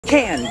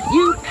Can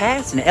you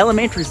pass an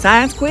elementary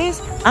science quiz?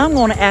 I'm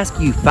going to ask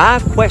you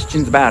 5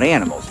 questions about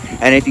animals,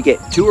 and if you get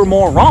 2 or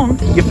more wrong,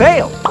 you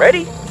fail.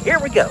 Ready? Here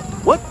we go.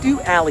 What do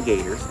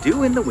alligators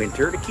do in the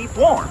winter to keep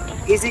warm?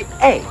 Is it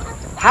A,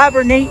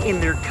 hibernate in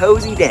their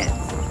cozy dens,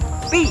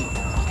 B,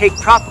 take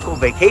tropical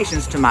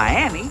vacations to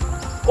Miami,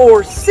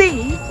 or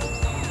C,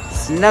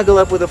 snuggle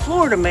up with a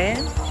Florida man,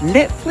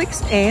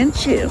 Netflix and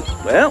chill?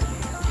 Well,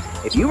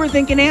 if you were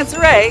thinking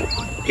answer A,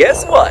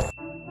 guess what?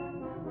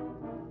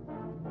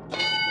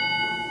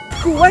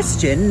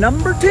 Question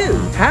number 2.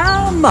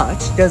 How much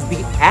does the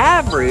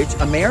average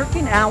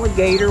American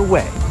alligator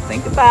weigh?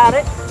 Think about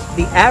it.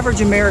 The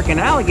average American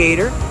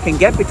alligator can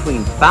get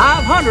between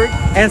 500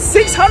 and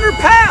 600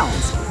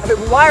 pounds. I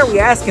mean, why are we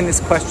asking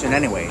this question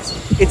anyways?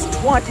 It's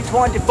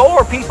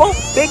 2024, people.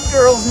 Big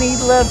girls need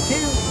love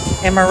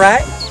too. Am I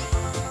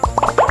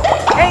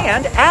right?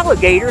 And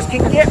alligators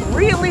can get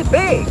really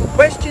big.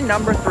 Question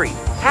number 3.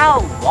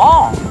 How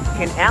long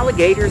can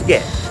alligators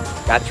get?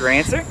 Got your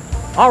answer?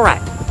 All right.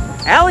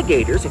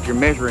 Alligators, if you're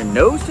measuring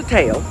nose to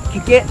tail,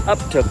 can get up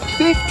to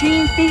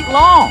 15 feet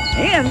long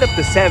and up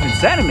to 7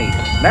 centimeters.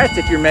 That's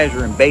if you're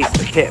measuring base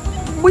to tip,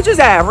 which is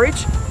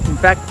average. In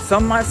fact,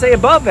 some might say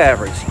above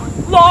average.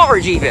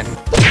 Large even.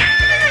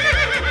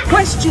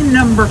 Question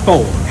number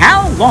 4.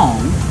 How long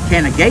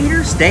can a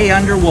gator stay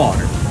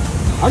underwater?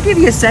 I'll give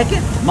you a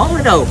second. Mull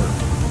it over.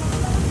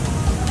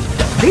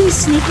 These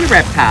sneaky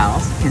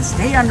reptiles can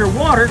stay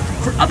underwater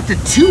for up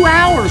to 2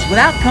 hours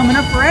without coming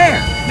up for air.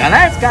 Now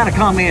that's gotta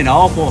come in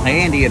awful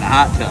handy in a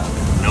hot tub.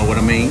 Know what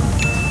I mean?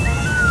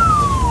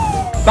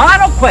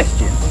 Final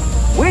question.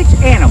 Which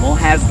animal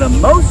has the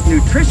most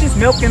nutritious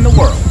milk in the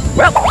world?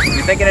 Well, if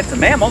you're thinking it's a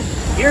mammal,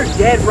 you're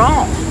dead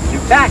wrong. In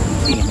fact,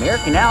 the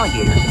American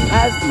alligator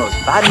has the most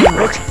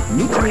vitamin-rich,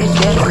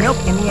 nutrient-dense milk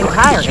in the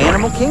entire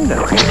animal kingdom.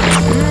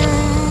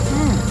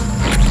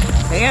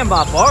 And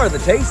by far the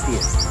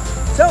tastiest.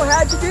 So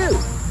how'd you do?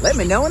 Let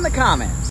me know in the comments.